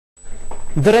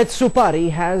The red sari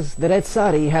has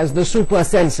the super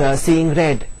censor seeing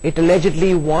red. It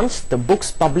allegedly wants the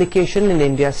book's publication in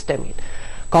India stymied.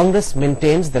 Congress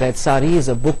maintains the red sari is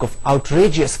a book of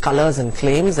outrageous colours and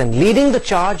claims, and leading the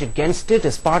charge against it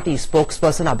is party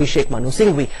spokesperson Abhishek Manu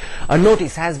Singhvi. A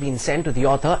notice has been sent to the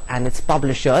author and its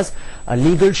publishers. A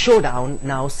legal showdown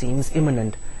now seems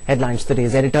imminent. Headlines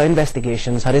Today's editor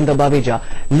investigations, Harinder Baveja,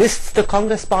 lists the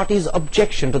Congress party's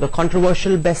objection to the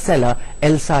controversial bestseller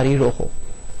Sari Rojo.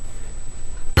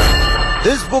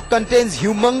 This book contains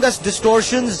humongous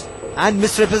distortions and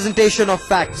misrepresentation of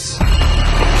facts.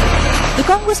 The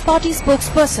Congress party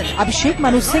spokesperson Abhishek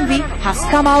Manu Singhvi has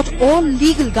come out all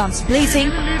legal guns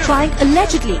blazing, trying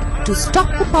allegedly to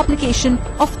stop the publication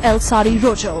of Sari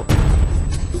Rojo.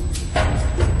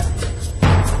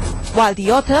 While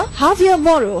the author, Javier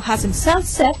Moro, has himself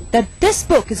said that this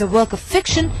book is a work of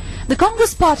fiction, the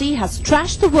Congress party has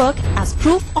trashed the work as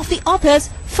proof of the author's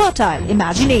fertile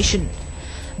imagination.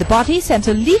 The party sent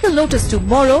a legal notice to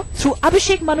Moro through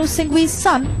Abhishek Manu Singhvi's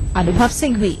son, Anubhav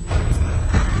Singhvi.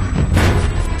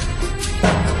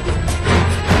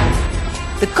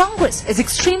 The Congress is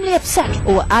extremely upset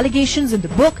over allegations in the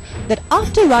book that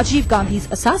after Rajiv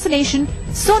Gandhi's assassination,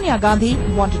 Sonia Gandhi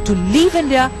wanted to leave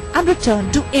India and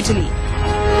return to Italy.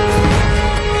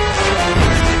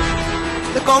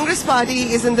 The Congress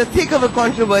party is in the thick of a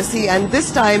controversy, and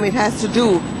this time it has to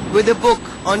do with a book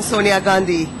on Sonia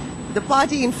Gandhi. The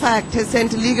party, in fact, has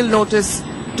sent a legal notice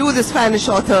to the Spanish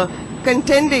author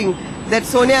contending that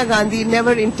Sonia Gandhi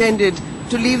never intended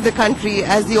to leave the country,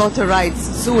 as the author writes,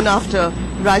 soon after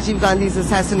Rajiv Gandhi's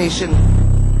assassination.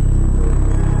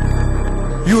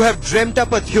 You have dreamt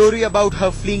up a theory about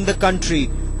her fleeing the country.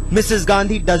 Mrs.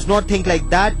 Gandhi does not think like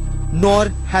that, nor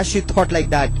has she thought like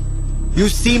that. You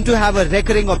seem to have a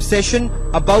recurring obsession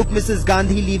about Mrs.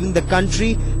 Gandhi leaving the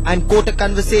country and quote a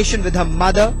conversation with her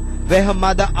mother where her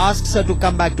mother asks her to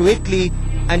come back to Italy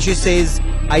and she says,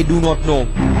 "I do not know."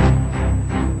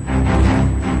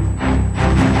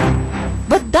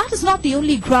 But that is not the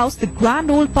only grouse the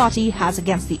grand old party has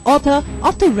against the author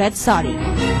of the red sari.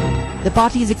 The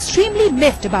party is extremely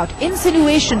miffed about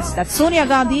insinuations that Sonia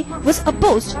Gandhi was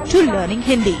opposed to learning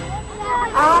Hindi.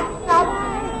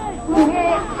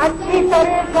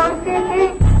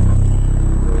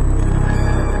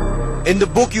 In the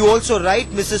book you also write,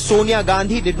 Mrs. Sonia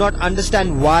Gandhi did not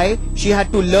understand why she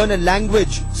had to learn a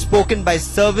language spoken by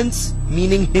servants,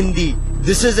 meaning Hindi.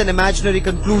 This is an imaginary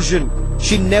conclusion.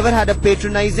 She never had a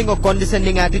patronizing or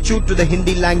condescending attitude to the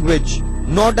Hindi language,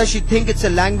 nor does she think it's a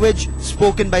language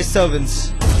spoken by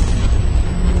servants.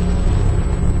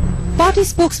 Party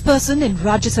spokesperson in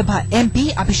Rajya Sabha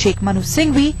MP Abhishek Manu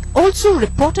Singhvi also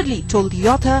reportedly told the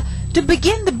author to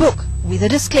begin the book with a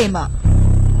disclaimer.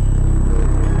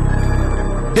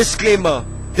 Disclaimer: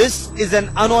 this is an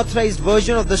unauthorized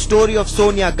version of the story of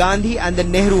Sonia Gandhi and the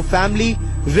Nehru family,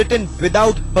 written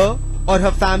without her or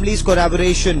her family's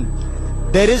corroboration.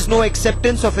 There is no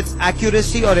acceptance of its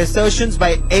accuracy or assertions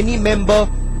by any member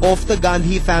of the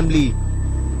Gandhi family.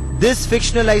 This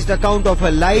fictionalized account of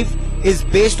her life is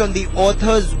based on the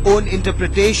author's own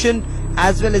interpretation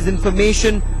as well as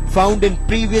information found in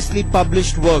previously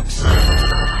published works.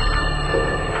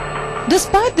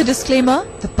 Despite the disclaimer,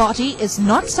 the party is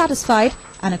not satisfied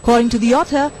and, according to the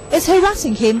author, is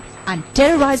harassing him and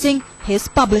terrorizing his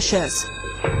publishers.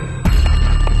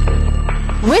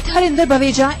 With Harinder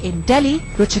Baveja in Delhi,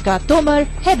 Ruchika Tomar,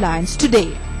 Headlines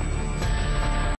Today.